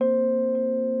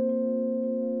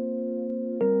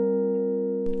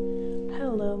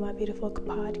beautiful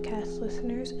podcast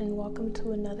listeners, and welcome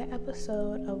to another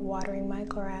episode of Watering My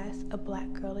Grass, a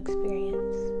Black Girl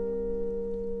Experience.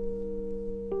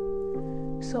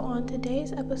 So on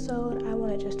today's episode, I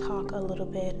want to just talk a little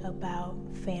bit about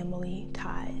family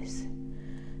ties.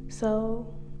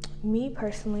 So me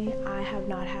personally, I have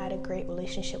not had a great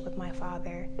relationship with my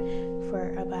father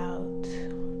for about,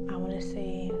 I want to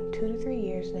say 2 to 3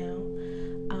 years now.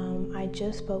 I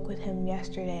just spoke with him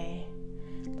yesterday,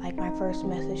 like my first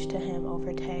message to him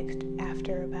over text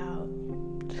after about,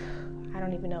 I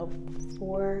don't even know,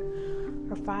 4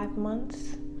 or 5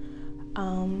 months.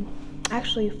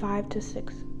 Actually 5 to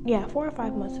 6, 4 or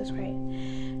 5 months is right.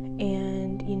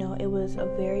 And, it was a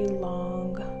very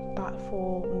long,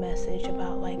 thoughtful message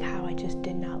about like how I just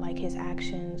did not like his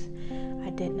actions. I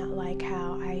did not like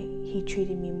how he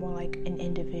treated me more like an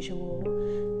individual,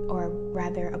 or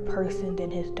rather a person, than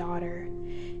his daughter,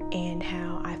 and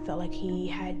how I felt like he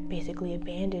had basically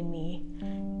abandoned me,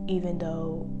 even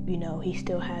though, he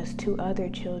still has 2 other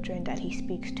children that he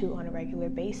speaks to on a regular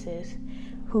basis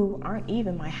who aren't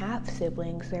even my half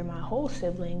siblings. They're my whole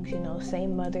siblings,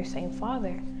 same mother, same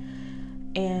father.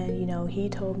 And, he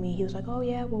told me, he was like, oh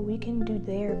yeah, well, we can do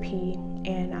therapy.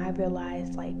 And I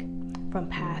realized, like, from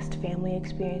past family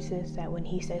experiences, that when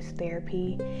he says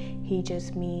therapy, he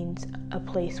just means a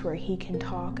place where he can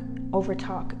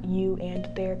overtalk you and the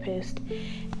therapist,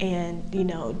 and,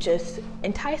 just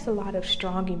entice a lot of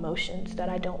strong emotions that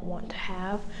I don't want to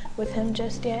have with him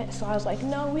just yet. So I was like,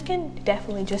 no, we can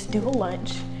definitely just do a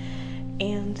lunch.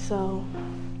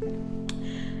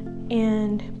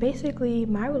 And basically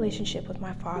my relationship with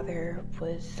my father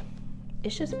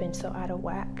it's just been so out of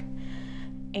whack.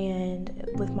 And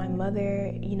with my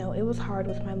mother, it was hard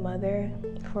with my mother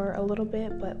for a little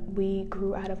bit, but we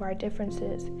grew out of our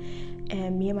differences.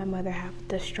 And me and my mother have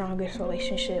the strongest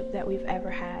relationship that we've ever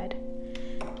had.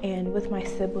 And with my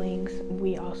siblings,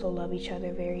 we also love each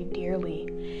other very dearly.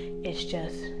 It's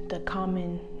just the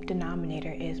common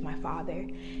denominator is my father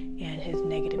and his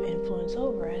negative influence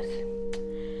over us.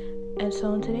 And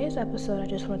so in today's episode, I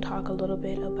just want to talk a little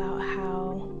bit about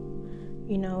how,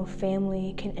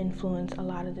 family can influence a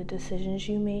lot of the decisions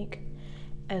you make,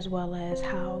 as well as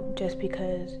how just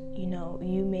because,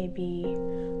 you may be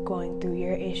going through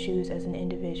your issues as an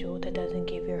individual, that doesn't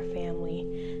give your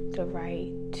family the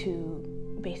right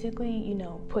to basically,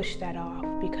 push that off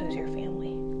because you're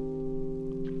family.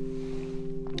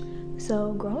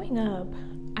 So growing up,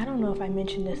 I don't know if I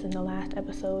mentioned this in the last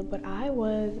episode, but I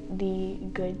was the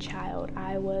good child.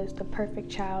 I was the perfect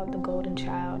child, the golden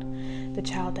child, the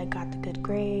child that got the good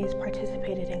grades,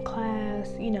 participated in class.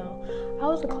 I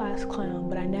was a class clown,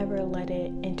 but I never let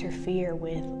it interfere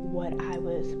with what I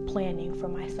was planning for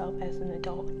myself as an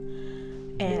adult.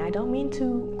 And I don't mean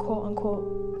to quote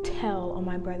unquote tell on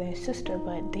my brother and sister,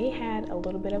 but they had a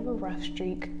little bit of a rough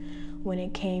streak when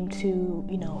it came to,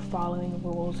 following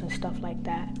rules and stuff like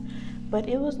that. But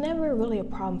it was never really a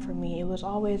problem for me. It was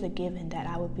always a given that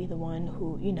I would be the one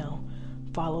who,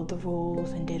 followed the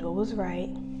rules and did what was right.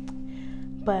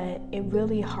 But it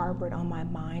really harbored on my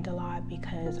mind a lot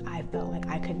because I felt like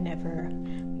I could never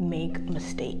make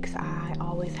mistakes. I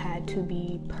always had to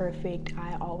be perfect.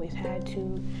 I always had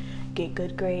to get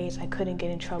good grades. I couldn't get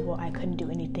in trouble. I couldn't do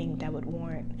anything that would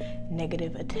warrant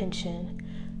negative attention.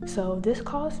 So this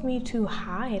caused me to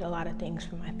hide a lot of things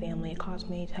from my family. It caused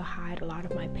me to hide a lot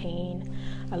of my pain,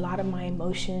 a lot of my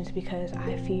emotions, because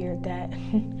I feared that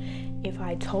if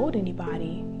I told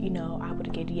anybody, I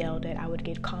would get yelled at, I would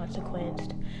get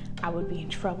consequenced, I would be in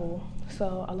trouble.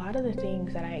 So a lot of the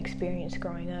things that I experienced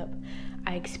growing up,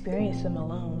 I experienced them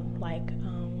alone. Like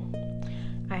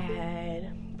I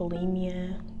had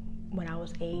bulimia when I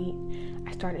was 8.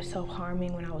 I started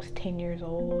self-harming when I was 10 years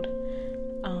old.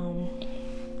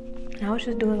 I was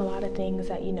just doing a lot of things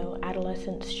that,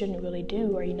 adolescents shouldn't really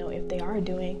do, or, if they are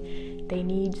doing, they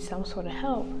need some sort of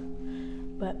help.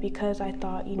 But because I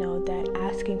thought, that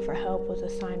asking for help was a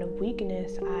sign of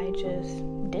weakness, I just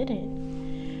didn't.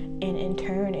 And in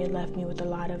turn, it left me with a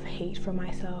lot of hate for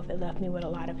myself. It left me with a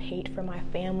lot of hate for my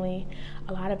family,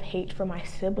 a lot of hate for my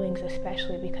siblings,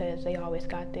 especially because they always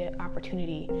got the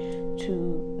opportunity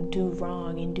to do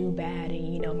wrong and do bad.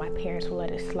 And, my parents would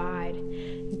let it slide.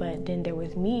 But then there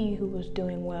was me who was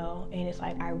doing well. And it's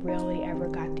like I rarely ever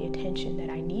got the attention that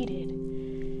I needed.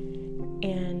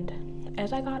 And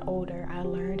as I got older, I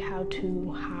learned how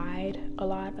to hide a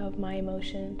lot of my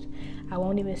emotions. I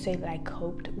won't even say that I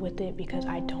coped with it, because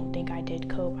I don't think I did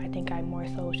cope. I think I more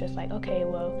so was just like, okay,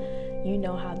 well, you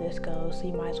know how this goes, so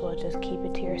you might as well just keep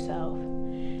it to yourself.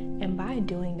 And by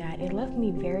doing that, it left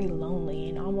me very lonely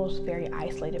and almost very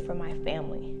isolated from my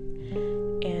family.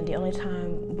 And the only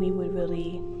time we would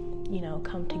really,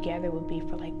 come together would be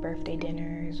for like birthday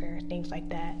dinners or things like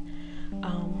that.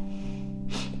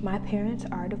 My parents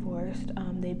are divorced.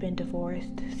 They've been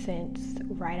divorced since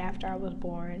right after I was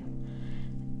born,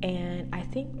 and I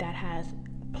think that has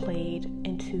played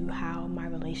into how my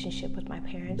relationship with my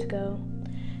parents go,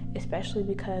 especially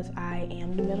because I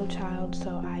am the middle child,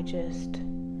 so I just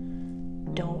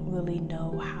don't really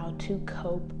know how to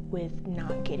cope with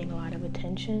not getting a lot of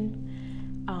attention.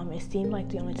 It seemed like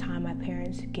the only time my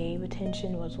parents gave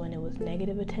attention was when it was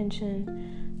negative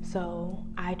attention, so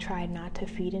I tried not to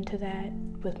feed into that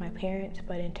with my parents,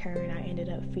 but in turn I ended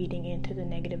up feeding into the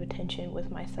negative attention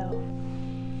with myself.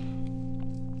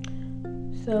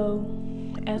 So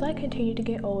as I continue to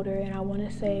get older, and I want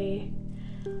to say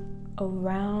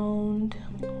around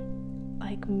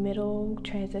like middle,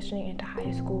 transitioning into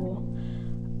high school,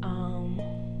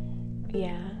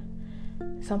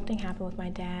 something happened with my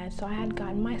dad. So I had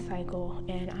gotten my cycle,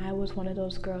 and I was one of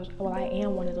those girls, I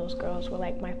am one of those girls where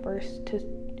like my first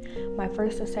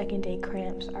to second day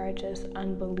cramps are just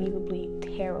unbelievably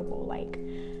terrible. Like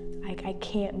I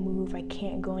can't move, I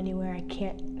can't go anywhere, I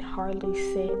can't hardly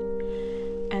sit.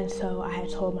 And so I had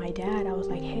told my dad, I was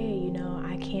like, hey,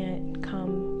 I can't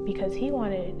come, because he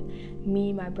wanted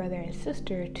me, my brother and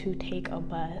sister to take a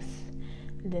bus,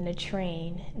 then a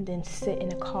train, and then sit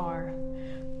in a car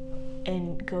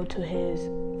and go to his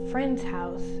friend's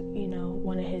house,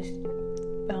 one of his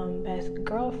best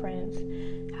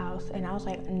girlfriend's house. And I was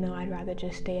like, no, I'd rather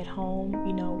just stay at home,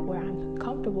 where I'm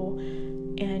comfortable,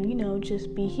 and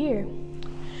just be here.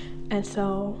 And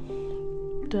so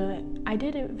I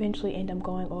did eventually end up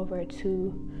going over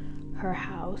to her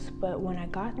house, but when I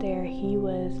got there, he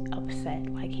was upset.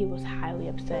 Like, he was highly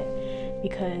upset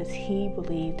because he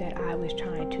believed that I was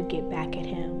trying to get back at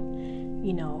him,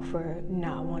 for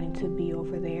not wanting to be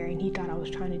over there, and he thought I was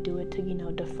trying to do it to,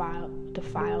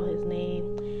 defile his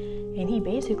name. And he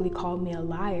basically called me a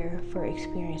liar for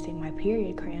experiencing my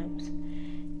period cramps.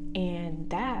 And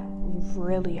that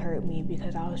really hurt me,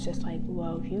 because I was just like,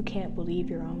 well, if you can't believe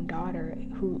your own daughter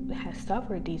who has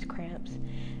suffered these cramps,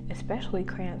 especially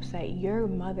cramps that your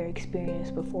mother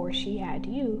experienced before she had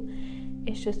you,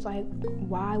 it's just like,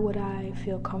 why would I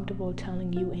feel comfortable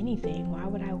telling you anything? Why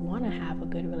would I want to have a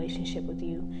good relationship with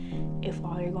you if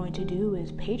all you're going to do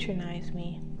is patronize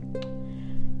me?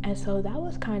 And so that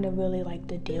was kind of really like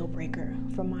the deal breaker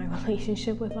for my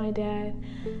relationship with my dad.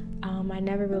 I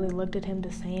never really looked at him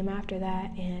the same after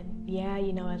that. And yeah,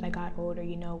 as I got older,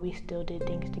 we still did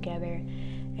things together.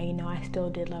 And, I still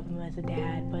did love him as a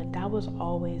dad. But that was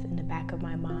always in the back of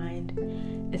my mind,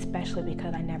 especially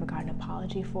because I never got an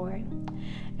apology for it.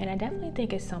 And I definitely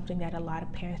think it's something that a lot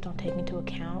of parents don't take into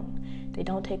account. They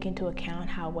don't take into account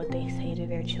how what they say to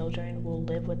their children will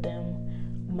live with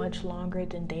them much longer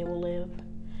than they will live.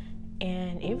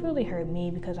 And it really hurt me,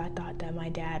 because I thought that my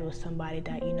dad was somebody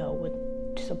that,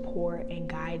 would support and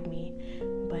guide me.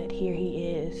 But here he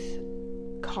is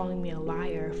calling me a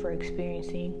liar for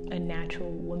experiencing a natural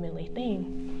womanly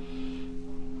thing.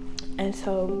 And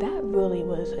so that really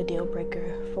was a deal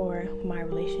breaker for my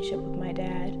relationship with my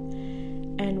dad.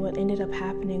 And what ended up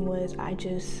happening was I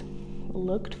just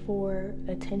looked for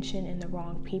attention in the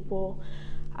wrong people.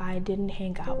 I didn't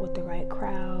hang out with the right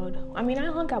crowd. I mean,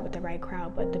 I hung out with the right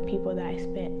crowd, but the people that I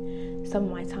spent some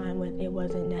of my time with, it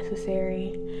wasn't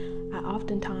necessary. I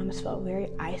oftentimes felt very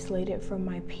isolated from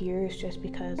my peers just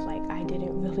because, like, I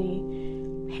didn't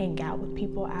really hang out with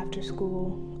people after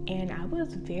school. And I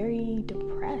was very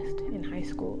depressed in high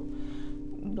school,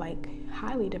 like,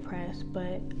 highly depressed,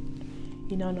 but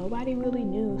nobody really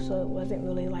knew, so it wasn't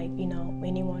really like,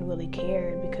 anyone really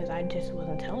cared, because I just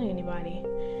wasn't telling anybody.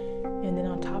 And then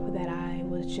on top of that, I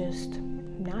was just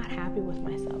not happy with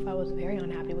myself. I was very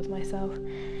unhappy with myself.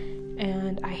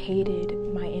 And I hated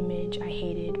my image. I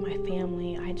hated my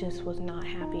family. I just was not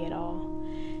happy at all.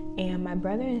 And my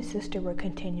brother and sister were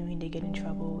continuing to get in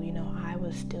trouble. I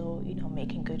was still,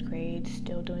 making good grades,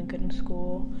 still doing good in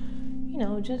school.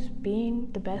 Just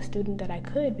being the best student that I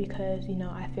could, because,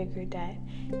 I figured that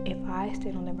if I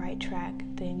stayed on the right track,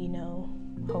 then,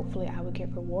 hopefully I would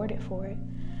get rewarded for it.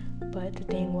 But the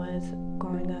thing was,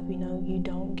 growing up, you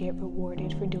don't get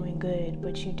rewarded for doing good,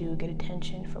 but you do get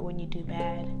attention for when you do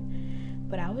bad.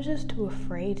 But I was just too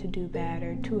afraid to do bad,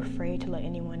 or too afraid to let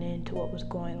anyone into what was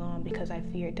going on, because I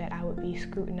feared that I would be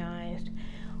scrutinized,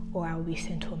 or I would be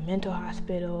sent to a mental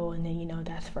hospital, and then,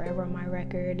 that's forever on my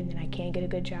record, and then I can't get a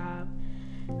good job.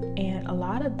 And a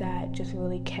lot of that just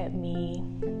really kept me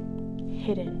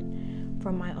hidden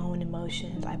from my own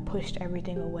emotions. I pushed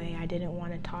everything away. I didn't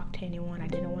want to talk to anyone. I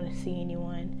didn't want to see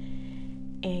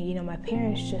anyone. And, my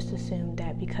parents just assumed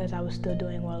that because I was still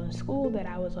doing well in school that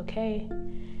I was okay.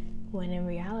 when in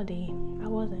reality, I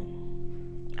wasn't.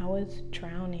 I was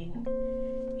drowning,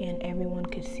 and everyone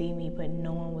could see me, but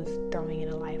no one was throwing in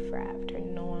a life raft, or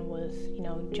no one was,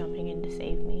 jumping in to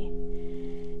save me.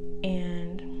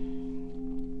 And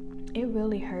it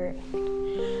really hurt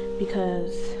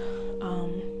because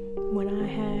when I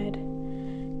had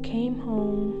came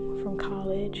home from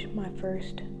college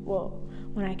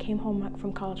when I came home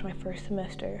from college my first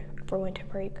semester for winter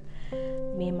break,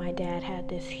 me and my dad had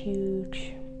this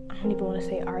huge, I don't even want to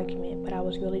say argument, but I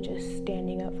was really just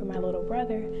standing up for my little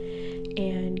brother.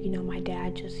 And, my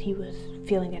dad he was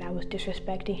feeling that I was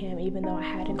disrespecting him, even though I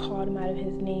hadn't called him out of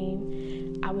his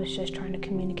name. I was just trying to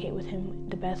communicate with him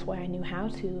the best way I knew how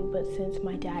to. But since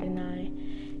my dad and I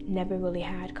never really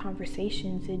had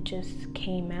conversations, it just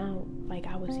came out like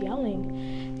I was yelling.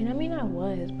 And I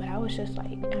was, but I was just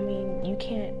like, you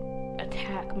can't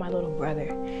attack my little brother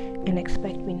and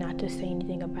expect me not to say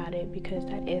anything about it, because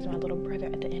that is my little brother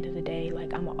at the end of the day.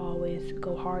 Like, I'm gonna always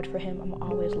go hard for him, I'm gonna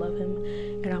always love him,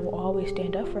 and I will always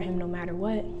stand up for him no matter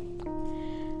what.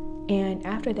 And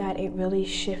after that, it really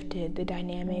shifted the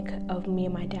dynamic of me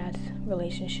and my dad's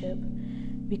relationship,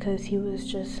 because he was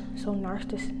just so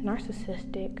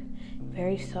narcissistic,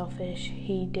 very selfish.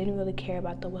 He didn't really care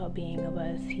about the well-being of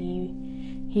us.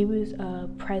 He was a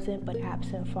present but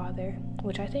absent father,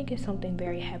 which I think is something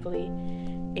very heavily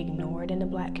ignored in the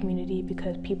Black community,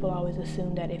 because people always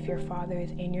assume that if your father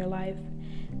is in your life,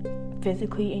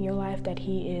 physically in your life, that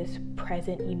he is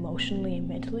present emotionally and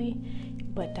mentally.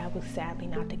 But that was sadly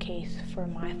not the case for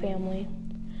my family.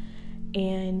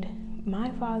 And my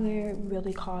father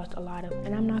really caused a lot of,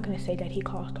 and I'm not going to say that he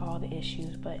caused all the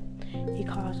issues, but he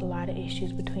caused a lot of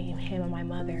issues between him and my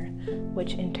mother,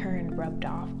 which in turn rubbed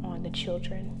off on the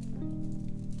children.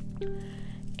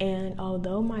 And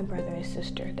although my brother and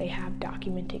sister, they have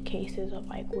documented cases of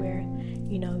like where,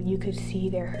 you could see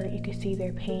their hurt, you could see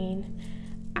their pain,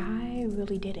 I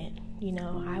really didn't.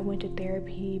 I went to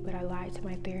therapy, but I lied to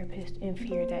my therapist in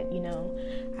fear that,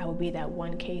 I would be that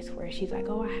one case where she's like,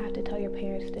 oh, I have to tell your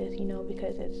parents this,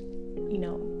 because it's,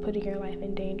 putting your life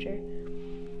in danger.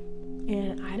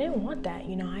 And I didn't want that,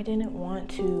 I didn't want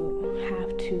to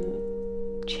have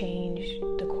to change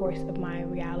the course of my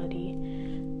reality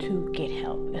to get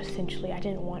help. Essentially, I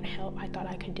didn't want help. I thought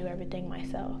I could do everything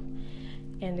myself.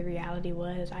 And the reality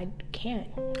was I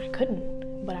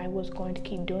couldn't, but I was going to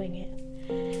keep doing it.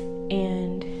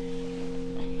 And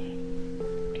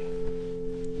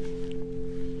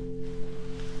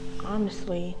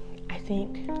honestly, I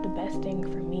think the best thing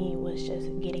for me was just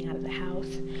getting out of the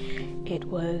house. It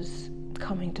was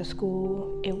coming to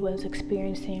school. It was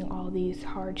experiencing all these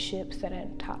hardships that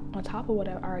on top of what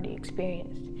I've already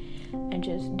experienced, and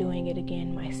just doing it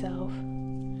again myself.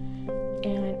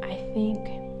 And I think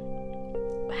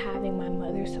having my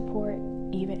mother's support,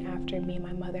 even after me and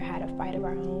my mother had a fight of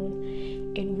our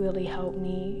own, it really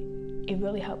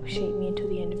helped shape me into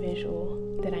the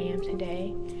individual that I am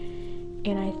today.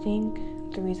 And I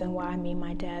think the reason why me and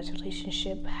my dad's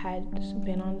relationship has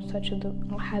been on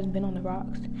the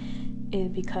rocks is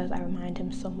because I remind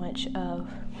him so much of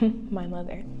my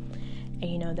mother.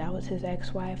 And that was his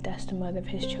ex-wife, that's the mother of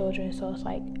his children, so it's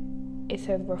like it's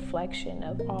a reflection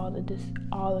of all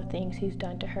the things he's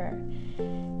done to her.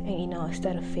 And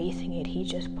instead of facing it, he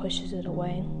just pushes it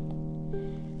away.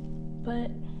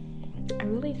 But I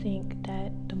really think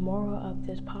that the moral of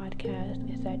this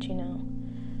podcast is that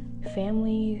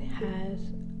family has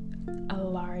a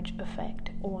large effect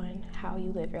on how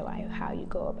you live your life, how you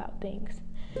go about things.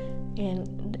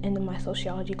 And in my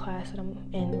sociology class that I'm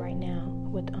in right now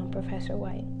with Professor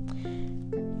White,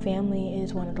 family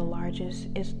is one of the largest,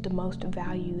 it's the most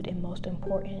valued and most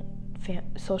important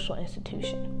social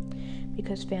institution,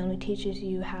 because family teaches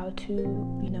you how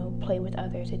to, play with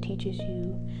others. It teaches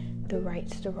you the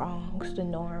rights, the wrongs, the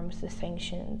norms, the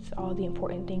sanctions, all the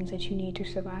important things that you need to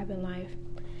survive in life.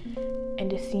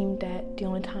 And it seemed that the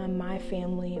only time my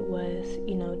family was,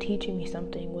 teaching me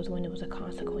something was when it was a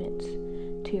consequence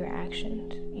to your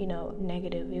actions,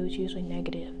 negative. It was usually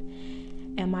negative.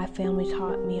 And my family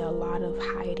taught me a lot of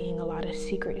hiding, a lot of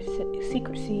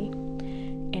secrecy,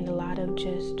 and a lot of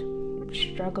just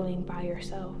struggling by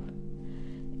yourself.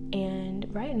 And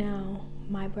right now,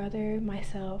 my brother,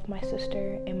 myself, my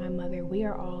sister, and my mother, we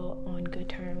are all on good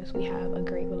terms. We have a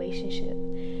great relationship.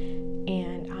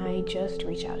 And I just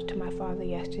reached out to my father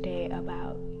yesterday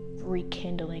about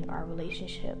rekindling our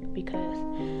relationship, because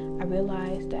I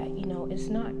realized that, it's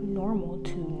not normal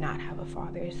to not have a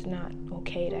father. It's not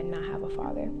okay to not have a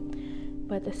father.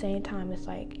 But at the same time, it's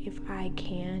like, if I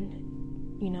can,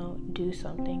 do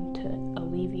something to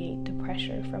alleviate the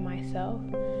pressure for myself,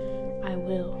 I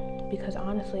will. because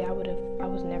honestly, I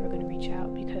was never going to reach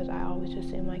out, because I always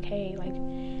assumed like, hey, like,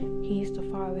 he's the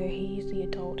father, he's the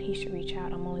adult, he should reach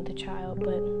out, I'm only the child.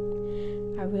 But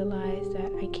I realized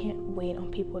that I can't wait on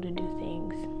people to do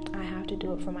things. I have to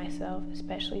do it for myself,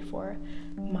 especially for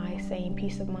my sane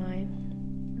peace of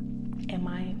mind and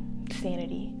my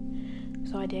sanity.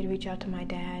 So I did reach out to my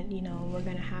dad. We're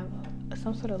going to have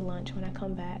some sort of lunch when I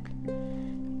come back.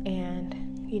 And,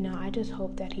 I just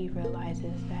hope that he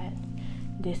realizes that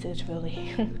this is really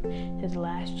his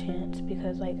last chance,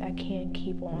 because like, I can't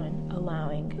keep on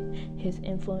allowing his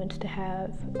influence to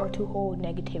have or to hold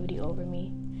negativity over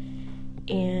me.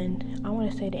 And I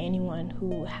want to say to anyone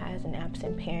who has an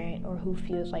absent parent, or who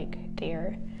feels like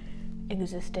their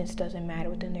existence doesn't matter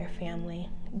within their family,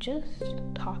 just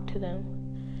talk to them.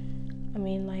 I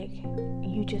mean, like,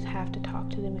 you just have to talk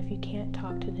to them. If you can't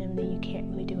talk to them, then you can't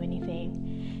really do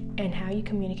anything. And how you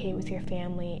communicate with your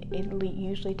family, it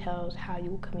usually tells how you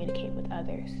will communicate with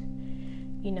others.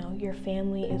 Your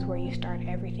family is where you start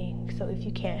everything. So if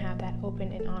you can't have that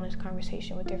open and honest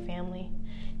conversation with your family,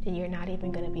 then you're not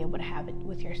even going to be able to have it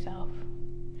with yourself.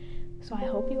 So I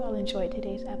hope you all enjoyed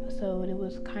today's episode. It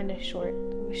was kind of short.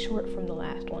 It was short from the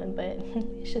last one, but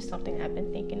it's just something I've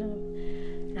been thinking of.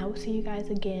 And I will see you guys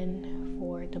again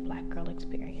for the Black Girl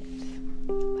Experience.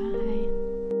 Bye.